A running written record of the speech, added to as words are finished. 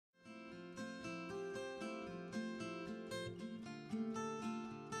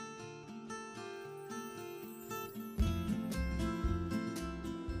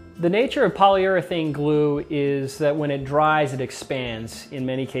The nature of polyurethane glue is that when it dries, it expands, in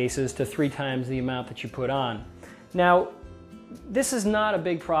many cases, to 3 times the amount that you put on. Now, this is not a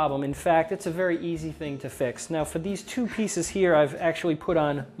big problem. In fact, it's a very easy thing to fix. Now, for these 2 pieces here, I've actually put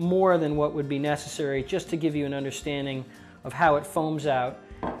on more than what would be necessary just to give you an understanding of how it foams out.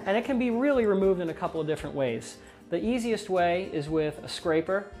 And it can be really removed in a couple of different ways. The easiest way is with a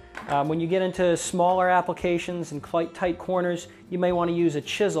scraper. When you get into smaller applications and quite tight corners, you may want to use a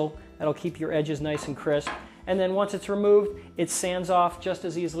chisel. That'll keep your edges nice and crisp. And then once it's removed, it sands off just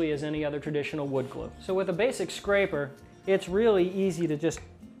as easily as any other traditional wood glue. So with a basic scraper, it's really easy to just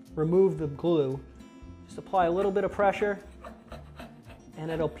remove the glue. Just apply a little bit of pressure,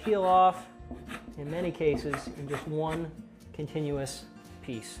 and it'll peel off, in many cases, in just one continuous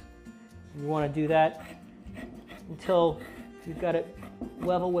piece. You want to do that until you've got it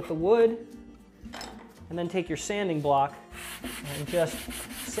level with the wood, and then take your sanding block and just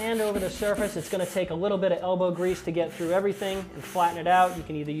sand over the surface. It's going to take a little bit of elbow grease to get through everything and flatten it out. You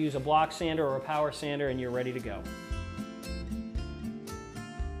can either use a block sander or a power sander, and you're ready to go.